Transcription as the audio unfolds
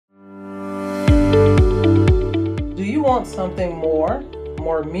want something more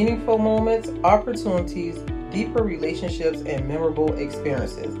meaningful moments, opportunities, deeper relationships, and memorable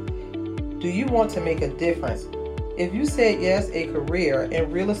experiences? Do you want to make a difference? If you said yes, a career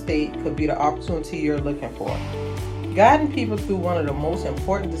in real estate could be the opportunity you're looking for. Guiding people through one of the most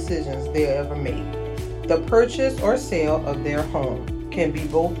important decisions they'll ever make, the purchase or sale of their home, can be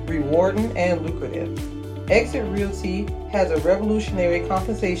both rewarding and lucrative. Exit Realty has a revolutionary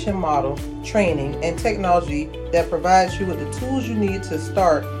compensation model, training, and technology that provides you with the tools you need to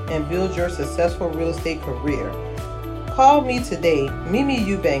start and build your successful real estate career. Call me today, Mimi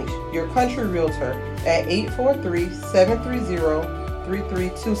Eubanks, your country realtor, at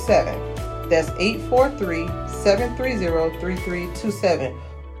 843-730-3327. That's 843-730-3327.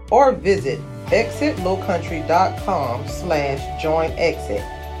 Or visit exitlowcountry.com/joinexit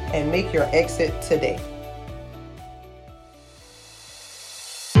and make your exit today.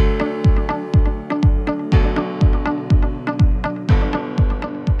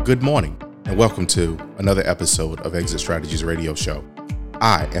 Good morning, and welcome to another episode of Exit Strategies Radio Show.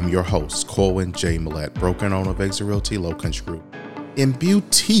 I am your host, Corwin J. Millett, broker and owner of Exit Realty Low Country Group in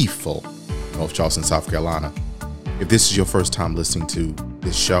beautiful North Charleston, South Carolina. If this is your first time listening to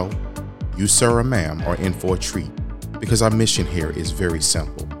this show, you, sir or ma'am, are in for a treat because our mission here is very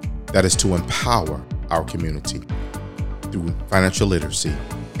simple. That is to empower our community through financial literacy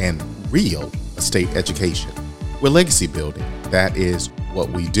and real estate education. We're legacy building. That is what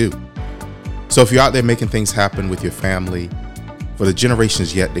we do. So if you're out there making things happen with your family for the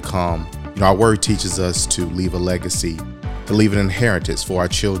generations yet to come, our word teaches us to leave a legacy, to leave an inheritance for our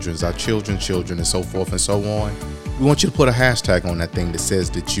children's children, and so forth and so on. We want you to put a hashtag on that thing that says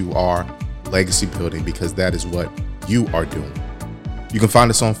that you are legacy building, because that is what you are doing. You can find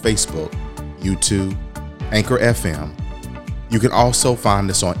us on Facebook, YouTube, Anchor FM. You can also find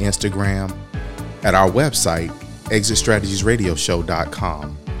us on Instagram at our website,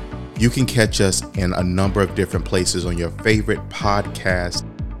 exitstrategiesradioshow.com. You can catch us in a number of different places on your favorite podcast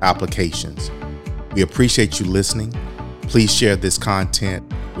applications. We appreciate you listening. Please share this content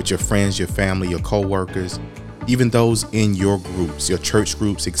with your friends, your family, your coworkers, even those in your groups, your church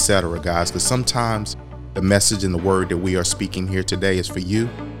groups, etc., guys, because sometimes the message and the word that we are speaking here today is for you.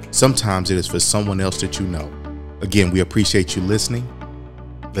 Sometimes it is for someone else that you know. Again, we appreciate you listening.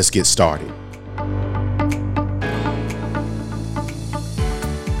 Let's get started.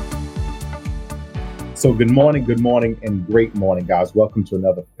 So good morning, and great morning, guys. Welcome to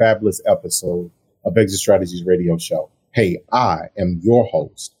another fabulous episode of Exit Strategies Radio Show. Hey, I am your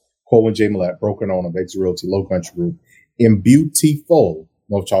host, Corwin J. Millett, broker and owner of Exit Realty Low Country Group in beautiful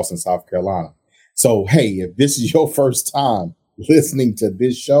North Charleston, South Carolina. So, hey, if this is your first time listening to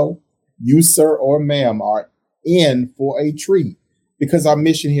this show, you, sir or ma'am, are in for a treat, because our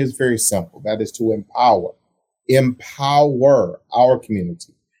mission here is very simple. That is to empower our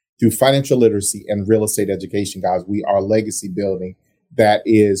community through financial literacy and real estate education, guys. We are legacy building. That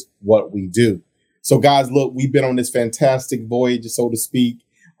is what we do. So, guys, look, we've been on this fantastic voyage, so to speak.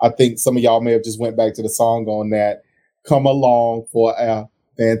 I think some of y'all may have just went back to the song on that. Come along for a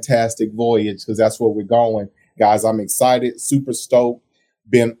fantastic voyage, because that's where we're going. Guys, I'm excited, super stoked.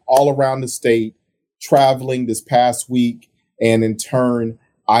 Been all around the state, traveling this past week. And in turn,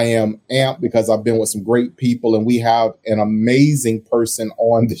 I am amped because I've been with some great people, and we have an amazing person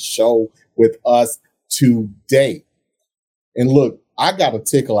on the show with us today. And look, I got a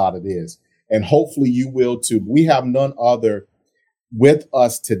tickle out of this, and hopefully you will too. We have none other with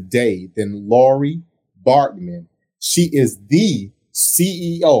us today than Laurie Barkman. She is the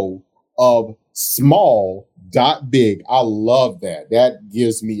CEO of Small.Big. I love that. That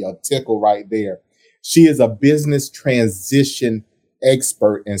gives me a tickle right there. She is a business transition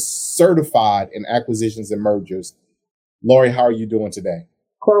expert and certified in acquisitions and mergers. Laurie, how are you doing today?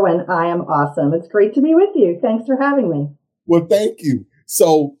 Corwin, I am awesome. It's great to be with you. Thanks for having me. Well, thank you.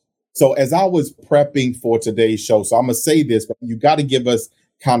 So as I was prepping for today's show, so I'm going to say this, but you got to give us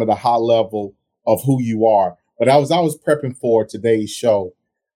kind of the high level of who you are. But as I was prepping for today's show,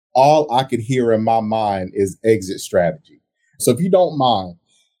 all I could hear in my mind is exit strategy. So if you don't mind,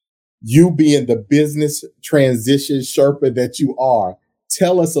 you being the business transition Sherpa that you are,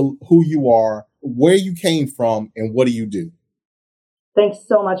 tell us who you are, where you came from, and what do you do? Thanks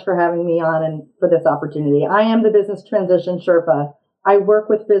so much for having me on and for this opportunity. I am the business transition Sherpa. I work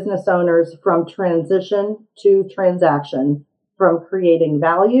with business owners from transition to transaction, from creating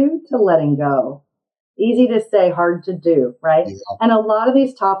value to letting go. Easy to say, hard to do, right? Yeah. And a lot of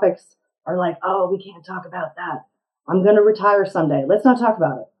these topics are like, oh, we can't talk about that. I'm going to retire someday. Let's not talk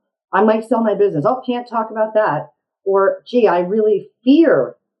about it. I might sell my business. Oh, can't talk about that. Or, gee, I really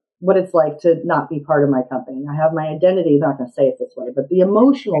fear what it's like to not be part of my company. I have my identity. I'm not going to say it this way, but the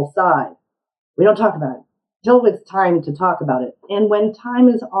emotional side, we don't talk about it until it's time to talk about it. And when time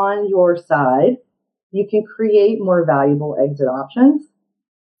is on your side, you can create more valuable exit options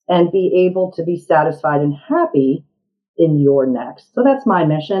and be able to be satisfied and happy in your next. So that's my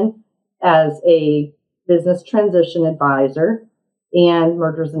mission as a business transition advisor and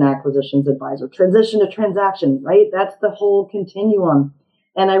mergers and acquisitions advisor. Transition to transaction, right? That's the whole continuum.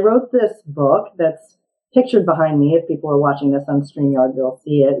 And I wrote this book that's pictured behind me. If people are watching this on StreamYard, they'll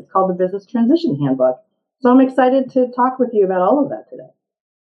see it. It's called the Business Transition Handbook. So I'm excited to talk with you about all of that today.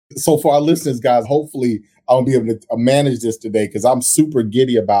 So for our listeners, guys, hopefully I'll be able to manage this today because I'm super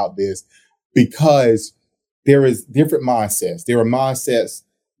giddy about this because there is different mindsets. There are mindsets,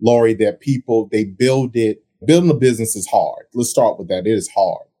 Laurie, that people, they build it. Building a business is hard. Let's start with that. It is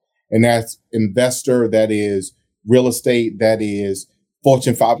hard. And that's investor, that is real estate, that is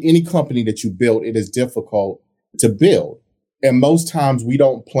Fortune 5. Any company that you build, it is difficult to build. And most times we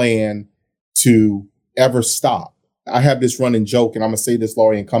don't plan to ever stop. I have this running joke, and I'm going to say this,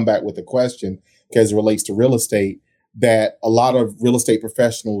 Laurie, and come back with a question because it relates to real estate, that a lot of real estate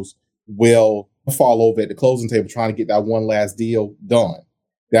professionals will fall over at the closing table trying to get that one last deal done.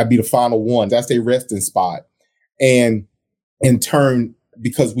 That'd be the final one. That's their resting spot. And in turn,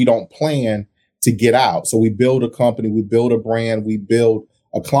 because we don't plan to get out. So we build a company, we build a brand, we build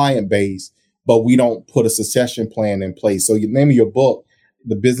a client base, but we don't put a succession plan in place. So the name of your book,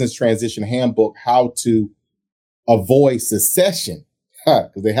 The Business Transition Handbook, How to Avoid Succession,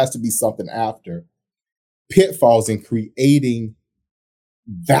 because there has to be something after, pitfalls in creating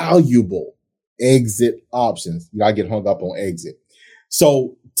valuable exit options. I get hung up on exit.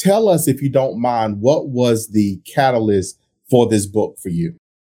 So tell us, if you don't mind, what was the catalyst for this book for you?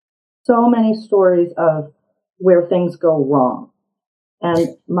 So many stories of where things go wrong. And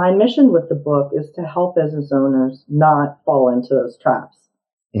my mission with the book is to help business owners not fall into those traps.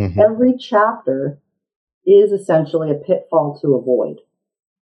 Mm-hmm. Every chapter is essentially a pitfall to avoid.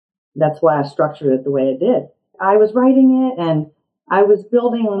 That's why I structured it the way I did. I was writing it and I was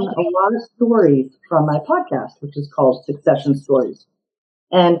building a lot of stories from my podcast, which is called Succession Stories.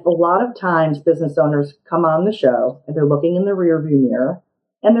 And a lot of times business owners come on the show and they're looking in the rearview mirror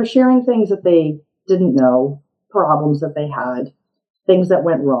and they're sharing things that they didn't know, problems that they had, things that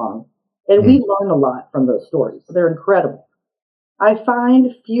went wrong. And we learn a lot from those stories. They're incredible. I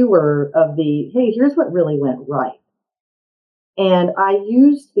find fewer of the, hey, here's what really went right. And I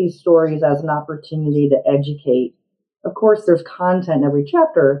used these stories as an opportunity to educate. Of course, there's content in every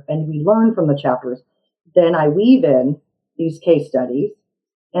chapter, and we learn from the chapters. Then I weave in these case studies,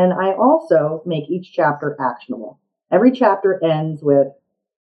 and I also make each chapter actionable. Every chapter ends with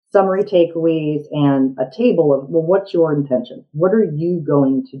summary takeaways and a table of, well, what's your intention? What are you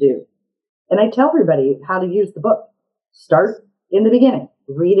going to do? And I tell everybody how to use the book. Start in the beginning.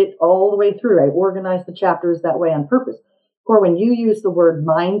 Read it all the way through. I organize the chapters that way on purpose. Or when you use the word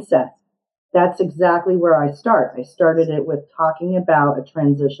mindset, that's exactly where I start. I started it with talking about a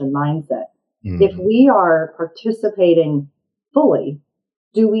transition mindset. Mm-hmm. If we are participating fully,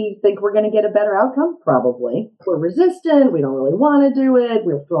 do we think we're going to get a better outcome? Probably. We're resistant. We don't really want to do it.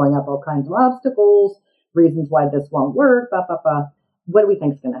 We're throwing up all kinds of obstacles, reasons why this won't work. What do we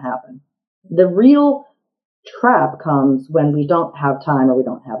think is going to happen? The real trap comes when we don't have time or we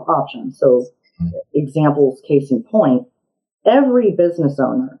don't have options. So examples, case in point, every business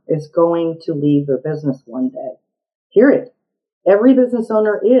owner is going to leave their business one day, period. Every business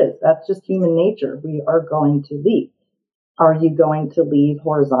owner is. That's just human nature. We are going to leave. Are you going to leave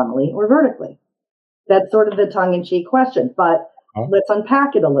horizontally or vertically? That's sort of the tongue-in-cheek question, but let's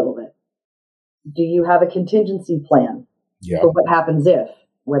unpack it a little bit. Do you have a contingency plan for what happens if,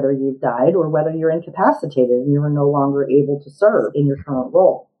 whether you've died or whether you're incapacitated and you're no longer able to serve in your current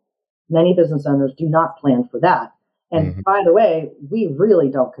role? Many business owners do not plan for that. And by the way, we really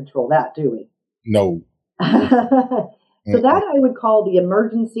don't control that, do we? No. So that I would call the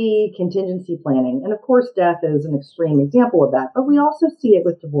emergency contingency planning. And of course, death is an extreme example of that. But we also see it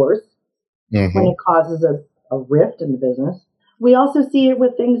with divorce when it causes a rift in the business. We also see it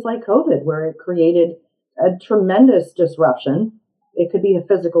with things like COVID, where it created a tremendous disruption. It could be a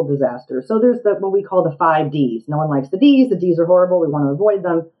physical disaster. So there's what we call the 5 Ds. No one likes the Ds. The Ds are horrible. We want to avoid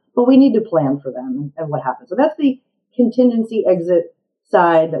them. But we need to plan for them and what happens. So that's the contingency exit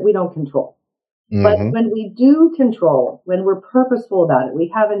side that we don't control. But when we do control, when we're purposeful about it, we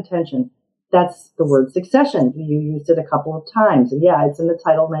have intention, that's the word succession. You used it a couple of times. And yeah, it's in the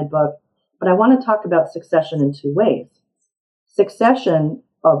title of my book. But I want to talk about succession in 2 ways. Succession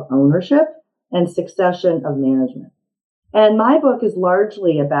of ownership and succession of management. And my book is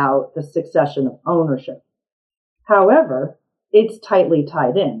largely about the succession of ownership. However, it's tightly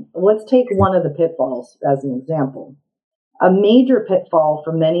tied in. Let's take one of the pitfalls as an example. A major pitfall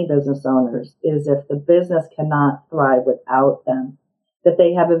for many business owners is if the business cannot thrive without them, that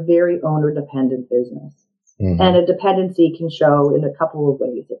they have a very owner-dependent business. Mm-hmm. And a dependency can show in a couple of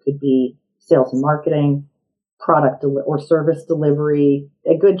ways. It could be sales and marketing, product or service delivery.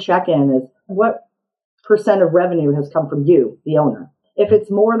 A good check-in is what percent of revenue has come from you, the owner. If it's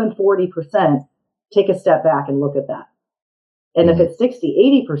more than 40%, take a step back and look at that. And if it's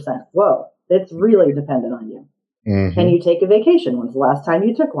 60, 80%, whoa, it's really dependent on you. Mm-hmm. Can you take a vacation? When's the last time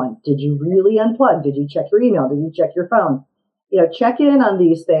you took one? Did you really unplug? Did you check your email? Did you check your phone? Check in on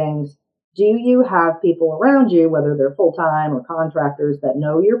these things. Do you have people around you, whether they're full-time or contractors, that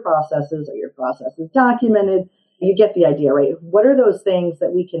know your processes? Are your processes documented? You get the idea, right? What are those things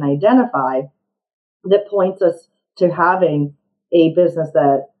that we can identify that points us to having a business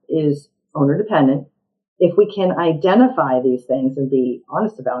that is owner dependent? If we can identify these things and be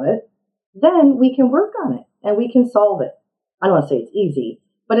honest about it, then we can work on it and we can solve it. I don't want to say it's easy,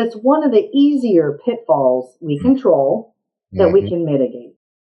 but it's one of the easier pitfalls we control that we can mitigate.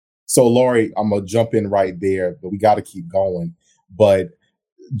 So, Laurie, I'm going to jump in right there, but we got to keep going. But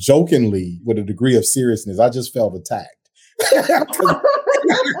jokingly, with a degree of seriousness, I just felt attacked. Well,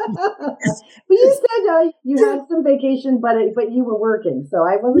 you said you had some vacation, but you were working, so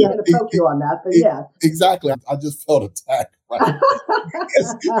I wasn't going to poke you on that. But yeah, exactly. I just felt attacked. Right?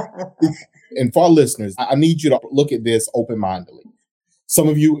 And for our listeners, I need you to look at this open-mindedly. Some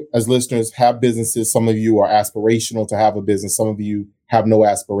of you as listeners have businesses. Some of you are aspirational to have a business. Some of you have no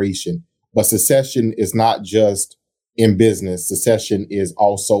aspiration. But succession is not just in business. Succession is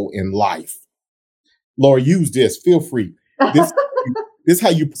also in life. Laurie, use this. Feel free. This is how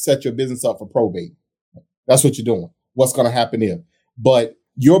you set your business up for probate. That's what you're doing. What's going to happen here. But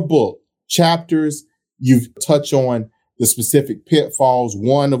your book, chapters, you've touched on the specific pitfalls,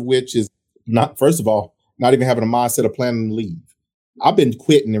 one of which is not, first of all, not even having a mindset of planning to leave. I've been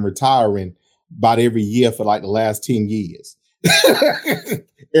quitting and retiring about every year for like the last 10 years.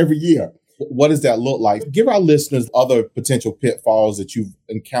 Every year. What does that look like? Give our listeners other potential pitfalls that you've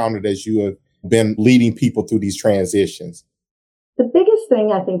encountered as you have been leading people through these transitions. The biggest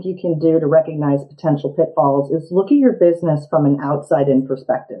thing I think you can do to recognize potential pitfalls is look at your business from an outside-in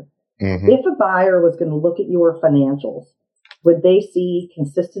perspective. Mm-hmm. If a buyer was going to look at your financials, would they see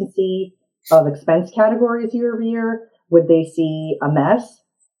consistency of expense categories year over year? Would they see a mess?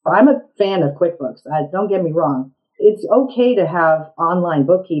 I'm a fan of QuickBooks. Don't get me wrong. It's okay to have online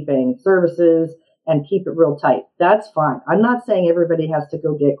bookkeeping services and keep it real tight. That's fine. I'm not saying everybody has to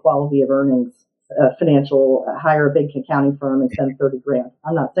go get quality of earnings, hire a big accounting firm and spend 30 grand.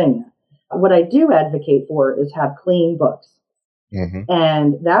 I'm not saying that. What I do advocate for is have clean books. Mm-hmm.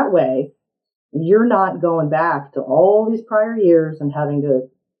 And that way, you're not going back to all these prior years and having to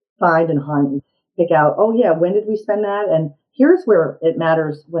find and hunt and pick out, oh yeah, when did we spend that? And here's where it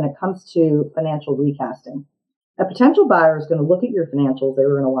matters when it comes to financial recasting. A potential buyer is going to look at your financials. They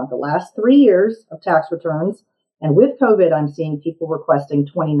were going to want the last 3 years of tax returns. And with COVID, I'm seeing people requesting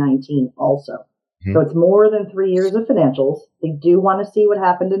 2019 also. Mm-hmm. So it's more than 3 years of financials. They do want to see what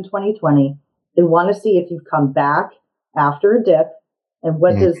happened in 2020. They want to see if you've come back after a dip. And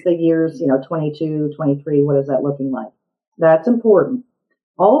what does the years, 22, 23, what is that looking like? That's important.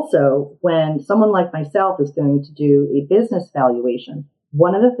 Also, when someone like myself is going to do a business valuation,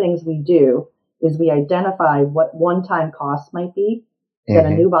 one of the things we do is we identify what one-time costs might be that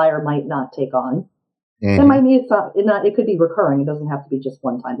a new buyer might not take on. It might be it could be recurring. It doesn't have to be just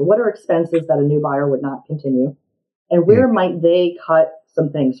one time. But what are expenses that a new buyer would not continue? And where might they cut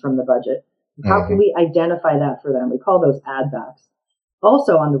some things from the budget? How can we identify that for them? We call those add backs.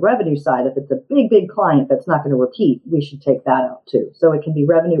 Also, on the revenue side, if it's a big, big client that's not going to repeat, we should take that out too. So it can be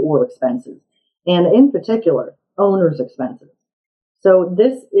revenue or expenses. And in particular, owner's expenses. So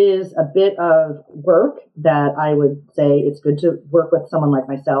this is a bit of work that I would say it's good to work with someone like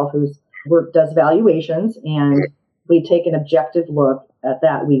myself whose work does valuations, and we take an objective look at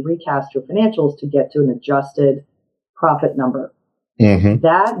that. We recast your financials to get to an adjusted profit number. Mm-hmm.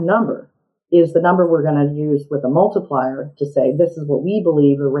 That number is the number we're going to use with a multiplier to say this is what we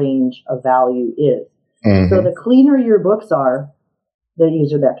believe the range of value is. Mm-hmm. So the cleaner your books are, the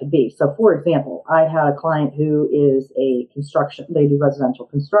easier that could be. So for example, I had a client who is they do residential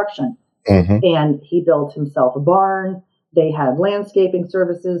construction, and he built himself a barn. They had landscaping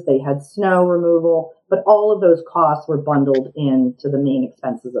services, they had snow removal, but all of those costs were bundled into the main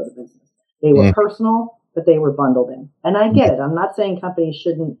expenses of the business. They were personal, but they were bundled in. And I get it. I'm not saying companies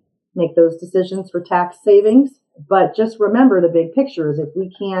shouldn't make those decisions for tax savings, But just remember the big picture is if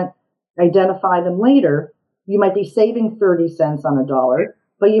we can't identify them later, you might be saving 30 cents on a dollar,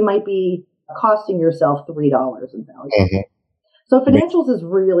 but you might be costing yourself $3 in value. Mm-hmm. So financials is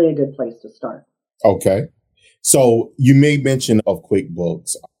really a good place to start. Okay. So you made mention of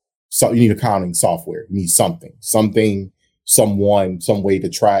QuickBooks. So you need accounting software. You need something, someone, some way to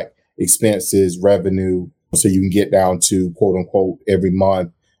track expenses, revenue, so you can get down to quote unquote every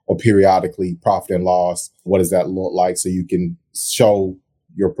month or periodically profit and loss. What does that look like? So you can show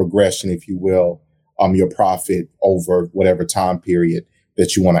your progression, if you will, your profit over whatever time period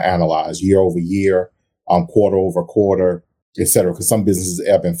that you want to analyze, year over year, quarter over quarter, et cetera. Because some businesses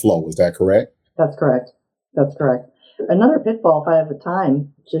ebb and flow. Is that correct? That's correct. That's correct. Another pitfall, if I have the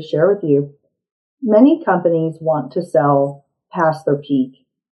time to share with you, many companies want to sell past their peak.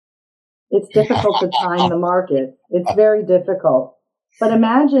 It's difficult to time the market. It's very difficult. But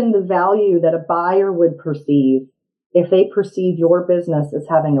imagine the value that a buyer would perceive if they perceive your business as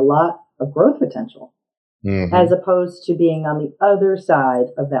having a lot of growth potential, as opposed to being on the other side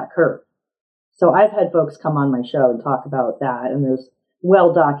of that curve. So I've had folks come on my show and talk about that, and there's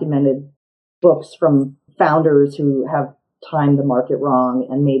well-documented books from founders who have timed the market wrong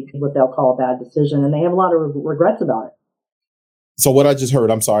and made what they'll call a bad decision, and they have a lot of regrets about it. So what I just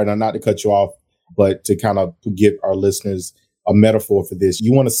heard, I'm sorry, not to cut you off, but to kind of give our listeners a metaphor for this,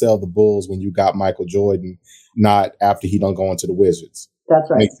 you want to sell the Bulls when you got Michael Jordan, not after he done go into the Wizards. That's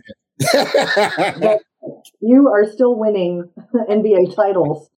right. You are still winning NBA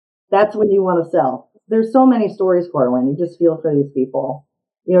titles. That's when you want to sell. There's so many stories, Corwin. You just feel for these people.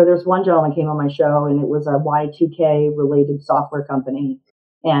 You know, there's one gentleman came on my show, and it was a Y2K related software company.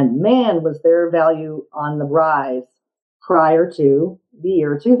 And man, was their value on the rise prior to the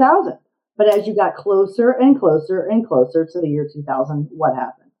year 2000. But as you got closer and closer and closer to the year 2000, what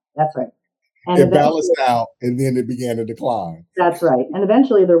happened? That's right. And it balanced out, and then it began to decline. That's right. And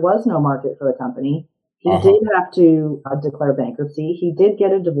eventually there was no market for the company. He did have to declare bankruptcy. He did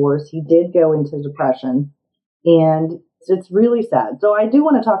get a divorce. He did go into depression. And it's really sad. So I do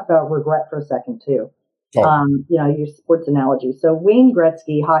want to talk about regret for a second, too. You know, your sports analogy. So Wayne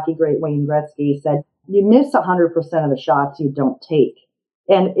Gretzky, hockey great Wayne Gretzky, said, you miss 100% of the shots you don't take.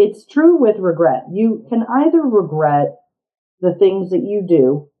 And it's true with regret. You can either regret the things that you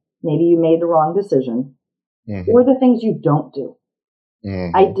do, maybe you made the wrong decision, or the things you don't do.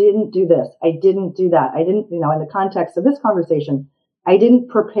 I didn't do this. I didn't do that. I didn't, you know, in the context of this conversation, I didn't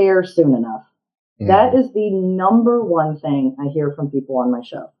prepare soon enough. That is the number one thing I hear from people on my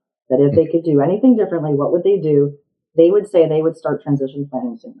show, that if they could do anything differently, what would they do? They would say they would start transition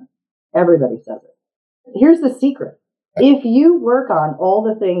planning sooner. Everybody says it. Here's the secret. If you work on all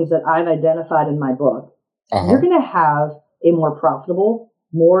the things that I've identified in my book, you're going to have a more profitable,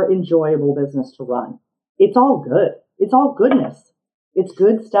 more enjoyable business to run. It's all good. It's all goodness. It's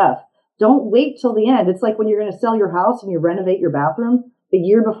good stuff. Don't wait till the end. It's like when you're going to sell your house and you renovate your bathroom the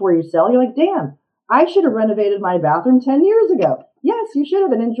year before you sell, you're like, damn, I should have renovated my bathroom 10 years ago. Yes, you should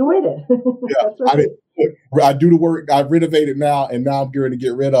have and enjoyed it. That's right. I do the work. I renovated now, and now I'm going to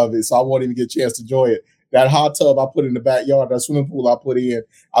get rid of it, so I won't even get a chance to enjoy it. That hot tub I put in the backyard, that swimming pool I put in,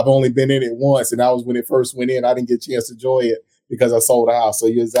 I've only been in it once, and that was when it first went in. I didn't get a chance to enjoy it because I sold the house. So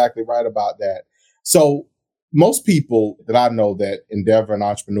you're exactly right about that. So most people that I know that endeavor in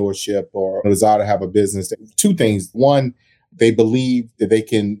entrepreneurship or desire to have a business, two things. One, they believe that they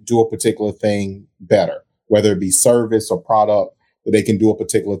can do a particular thing better, whether it be service or product, that they can do a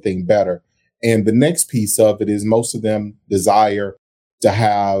particular thing better. And the next piece of it is most of them desire to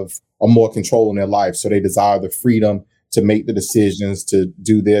have a more control in their life. So they desire the freedom to make the decisions to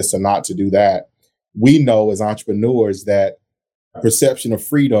do this or not to do that. We know as entrepreneurs that perception of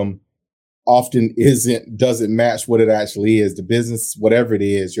freedom often doesn't match what it actually is. The business, whatever it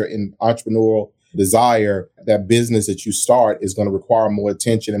is, your entrepreneurial desire, that business that you start is going to require more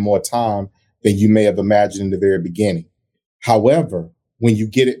attention and more time than you may have imagined in the very beginning. However, when you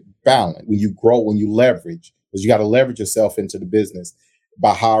get it balanced, when you grow, when you leverage, because you got to leverage yourself into the business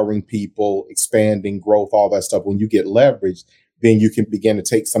by hiring people, expanding growth, all that stuff. When you get leveraged, then you can begin to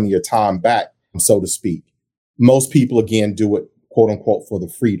take some of your time back, so to speak. Most people, again, do it, quote unquote, for the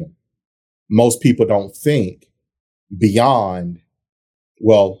freedom. Most people don't think beyond,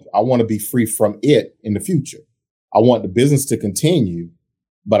 well, I want to be free from it in the future. I want the business to continue,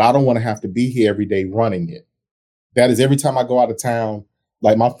 but I don't want to have to be here every day running it. That is every time I go out of town,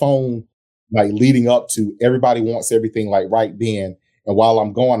 like my phone, like leading up to everybody wants everything like right then. And while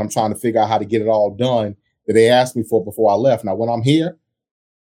I'm going, I'm trying to figure out how to get it all done that they asked me for before I left. Now, when I'm here,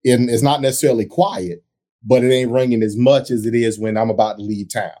 it's not necessarily quiet, but it ain't ringing as much as it is when I'm about to leave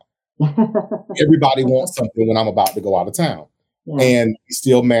town. Everybody wants something when I'm about to go out of town. Yeah. And we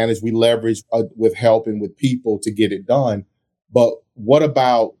still manage, we leverage with helping with people to get it done. But what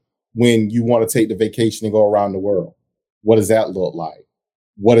about when you want to take the vacation and go around the world? What does that look like?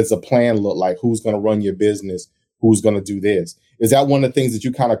 What does a plan look like? Who's going to run your business? Who's going to do this? Is that one of the things that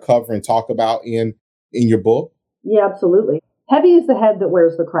you kind of cover and talk about in your book? Yeah, absolutely. Heavy is the head that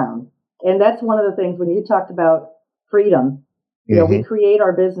wears the crown. And that's one of the things when you talked about freedom, we create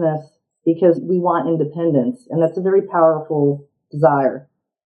our business because we want independence. And that's a very powerful desire.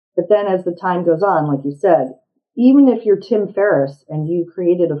 But then as the time goes on, like you said, even if you're Tim Ferriss and you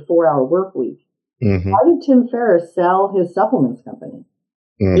created a 4-hour work week, why did Tim Ferriss sell his supplements company?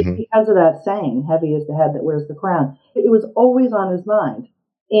 It's because of that saying, heavy is the head that wears the crown. It was always on his mind.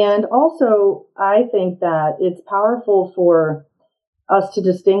 And also, I think that it's powerful for us to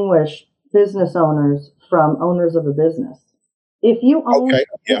distinguish business owners from owners of a business. If you own a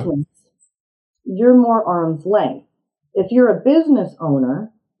business, you're more arm's length. If you're a business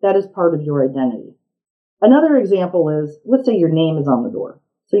owner, that is part of your identity. Another example is, let's say your name is on the door.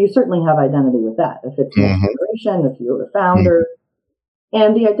 So you certainly have identity with that. If it's an corporation, if you're a founder.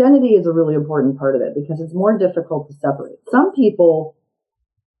 And the identity is a really important part of it because it's more difficult to separate. Some people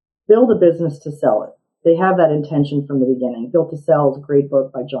build a business to sell it. They have that intention from the beginning. Built to Sell is a great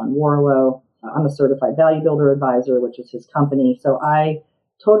book by John Warlow. I'm a certified value builder advisor, which is his company. So I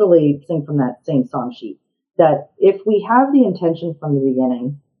totally sing from that same song sheet that if we have the intention from the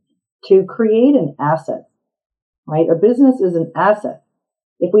beginning to create an asset, right? A business is an asset.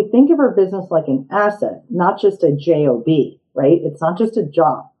 If we think of our business like an asset, not just a job, right? It's not just a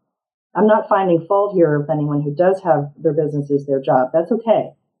job. I'm not finding fault here of anyone who does have their business as their job. That's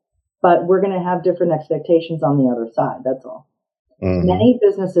okay. But we're going to have different expectations on the other side. That's all. Many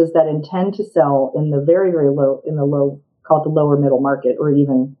businesses that intend to sell in the very, very low, called the lower middle market, or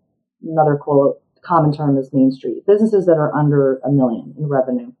even another common term is Main Street, businesses that are under $1 million in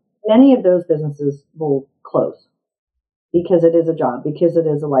revenue. Many of those businesses will close because it is a job, because it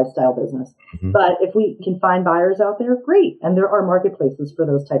is a lifestyle business. But if we can find buyers out there, great. And there are marketplaces for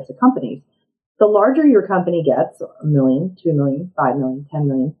those types of companies. The larger your company gets, $1 million, $2 million, $5 million, $10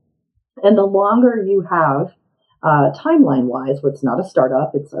 million, and the longer you have timeline-wise, where it's not a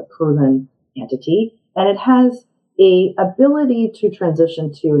startup, it's a proven entity, and it has a ability to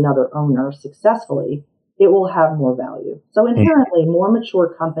transition to another owner successfully, it will have more value. So inherently, more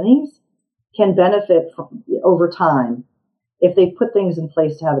mature companies can benefit from, over time if they put things in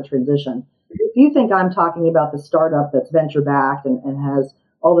place to have a transition. If you think I'm talking about the startup that's venture-backed and has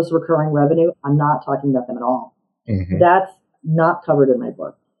all this recurring revenue, I'm not talking about them at all. That's not covered in my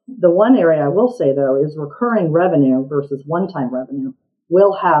book. The one area I will say, though, is recurring revenue versus one-time revenue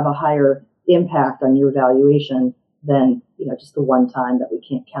will have a higher impact on your valuation than, just the one time that we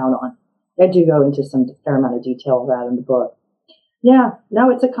can't count on. I do go into some fair amount of detail of that in the book. Yeah,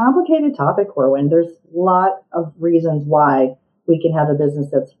 no, it's a complicated topic, Corwin. There's a lot of reasons why we can have a business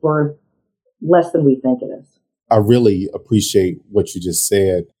that's worth less than we think it is. I really appreciate what you just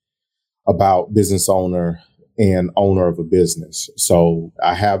said about business owner and owner of a business. So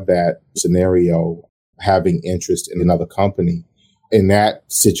I have that scenario, having interest in another company. In that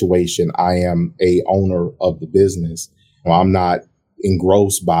situation, I am a owner of the business. I'm not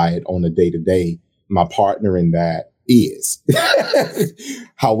engrossed by it on a day-to-day. My partner in that is.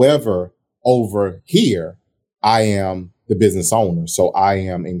 However, over here, I am the business owner. So I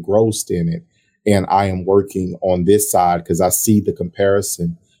am engrossed in it. And I am working on this side because I see the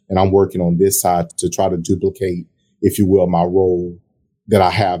comparison, and I'm working on this side to try to duplicate, if you will, my role that I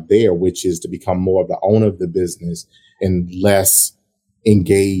have there, which is to become more of the owner of the business and less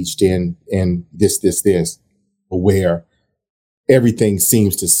engaged in this, where everything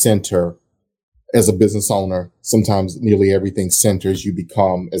seems to center. As a business owner, sometimes nearly everything centers. You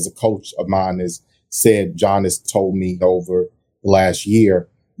become, as a coach of mine has said, John has told me over the last year,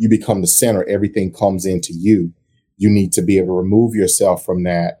 you become the center. Everything comes into you. You need to be able to remove yourself from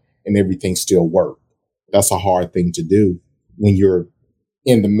that and everything still work. That's a hard thing to do when you're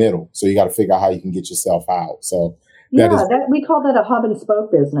in the middle. So you got to figure out how you can get yourself out. So we call that a hub and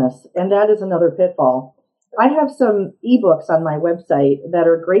spoke business. And that is another pitfall. I have some ebooks on my website that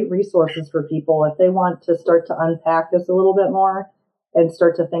are great resources for people if they want to start to unpack this a little bit more and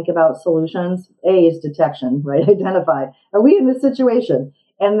start to think about solutions. A is detection, right? Identify. Are we in this situation?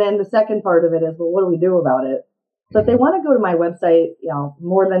 And then the second part of it is, well, what do we do about it? So if they want to go to my website,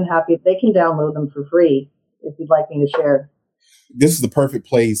 more than happy. They can download them for free if you'd like me to share. This is the perfect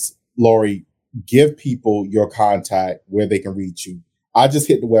place, Laurie. Give people your contact where they can reach you. I just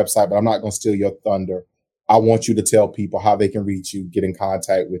hit the website, but I'm not going to steal your thunder. I want you to tell people how they can reach you, get in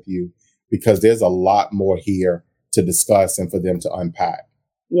contact with you, because there's a lot more here to discuss and for them to unpack.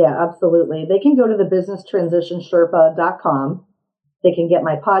 Yeah, absolutely. They can go to thebusinesstransitionsherpa.com. They can get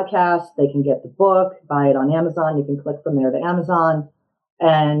my podcast. They can get the book, buy it on Amazon. You can click from there to Amazon.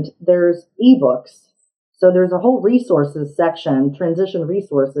 And there's ebooks. So there's a whole resources section, transition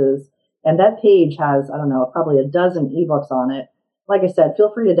resources. And that page has, I don't know, probably a dozen ebooks on it. Like I said,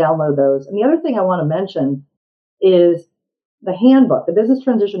 feel free to download those. And the other thing I want to mention is the handbook. The Business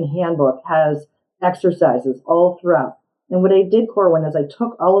Transition Handbook has exercises all throughout. And what I did, Corwin, is I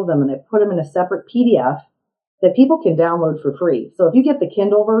took all of them and I put them in a separate PDF that people can download for free. So if you get the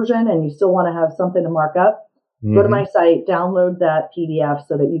Kindle version and you still want to have something to mark up, go to my site, download that PDF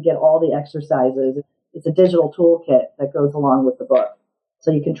so that you get all the exercises. It's a digital toolkit that goes along with the book.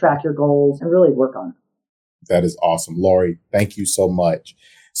 So you can track your goals and really work on it. That is awesome. Laurie, thank you so much.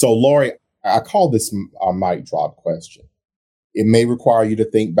 So Laurie, I call this a mic drop question. It may require you to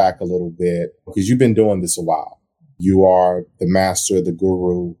think back a little bit because you've been doing this a while. You are the master, the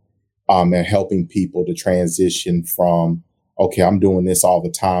guru, and helping people to transition from, okay, I'm doing this all the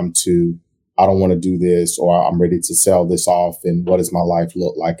time to, I don't want to do this, or I'm ready to sell this off. And what does my life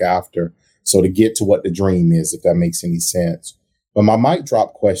look like after? So to get to what the dream is, if that makes any sense. But my mic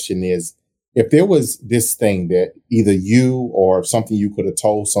drop question is, if there was this thing that either you or something you could have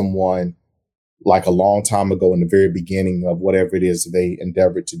told someone like a long time ago in the very beginning of whatever it is they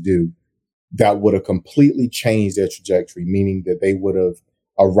endeavored to do, that would have completely changed their trajectory, meaning that they would have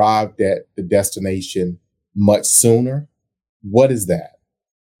arrived at the destination much sooner, what is that?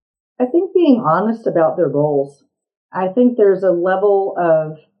 I think being honest about their goals. I think there's a level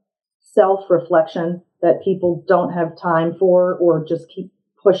of self-reflection that people don't have time for or just keep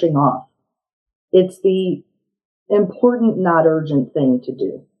pushing off. It's the important, not urgent thing to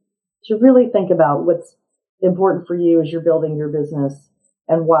do. To really think about what's important for you as you're building your business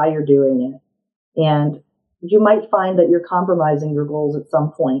and why you're doing it. And you might find that you're compromising your goals at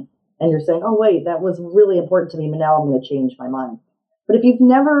some point and you're saying, oh, wait, that was really important to me, but now I'm going to change my mind. But if you've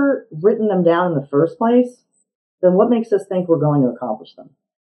never written them down in the first place, then what makes us think we're going to accomplish them?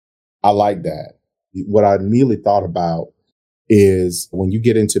 I like that. What I immediately thought about is when you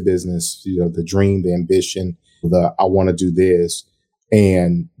get into business, the dream, the ambition, I want to do this.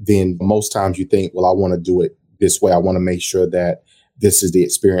 And then most times you think, well, I want to do it this way. I want to make sure that this is the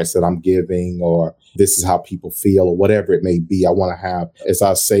experience that I'm giving, or this is how people feel, or whatever it may be. I want to have, as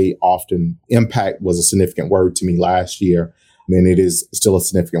I say often, impact was a significant word to me last year. I mean, it is still a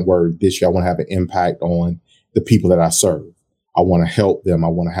significant word this year. I want to have an impact on the people that I serve. I want to help them. I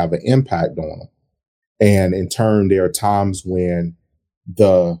want to have an impact on them. And in turn, there are times when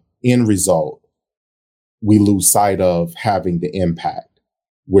the end result, we lose sight of having the impact.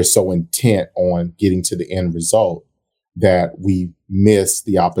 We're so intent on getting to the end result that we miss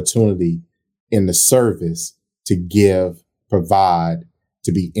the opportunity in the service to give, provide,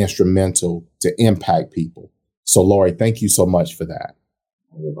 to be instrumental, to impact people. So, Laurie, thank you so much for that.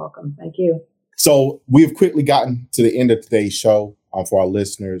 You're welcome. Thank you. So we've quickly gotten to the end of today's show. For our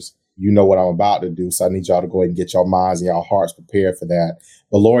listeners, you know what I'm about to do. So I need y'all to go ahead and get your minds and your hearts prepared for that.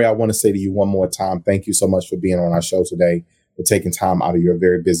 But Laurie, I want to say to you one more time, thank you so much for being on our show today, for taking time out of your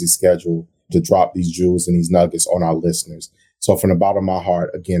very busy schedule to drop these jewels and these nuggets on our listeners. So from the bottom of my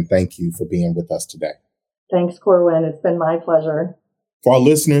heart, again, thank you for being with us today. Thanks, Corwin. It's been my pleasure. For our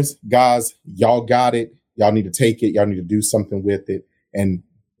listeners, guys, y'all got it. Y'all need to take it. Y'all need to do something with it. And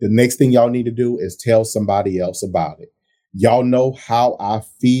the next thing y'all need to do is tell somebody else about it. Y'all know how I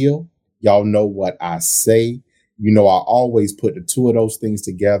feel. Y'all know what I say. I always put the two of those things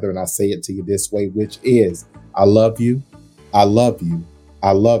together, and I say it to you this way, which is, I love you. I love you.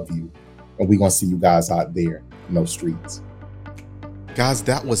 I love you. And we're going to see you guys out there in those streets. Guys,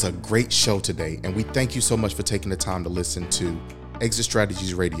 that was a great show today, and we thank you so much for taking the time to listen to Exit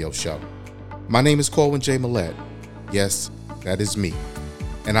Strategies Radio Show. My name is Corwin J. Millett. Yes, that is me.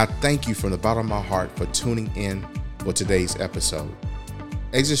 And I thank you from the bottom of my heart for tuning in for today's episode.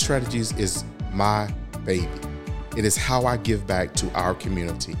 Exit Strategies is my baby. It is how I give back to our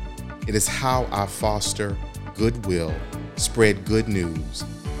community. It is how I foster goodwill, spread good news,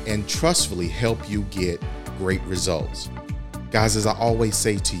 and trustfully help you get great results. Guys, as I always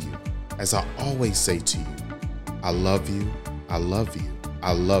say to you, I love you, I love you,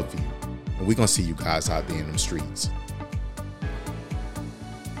 I love you. And we're going to see you guys out there in them streets.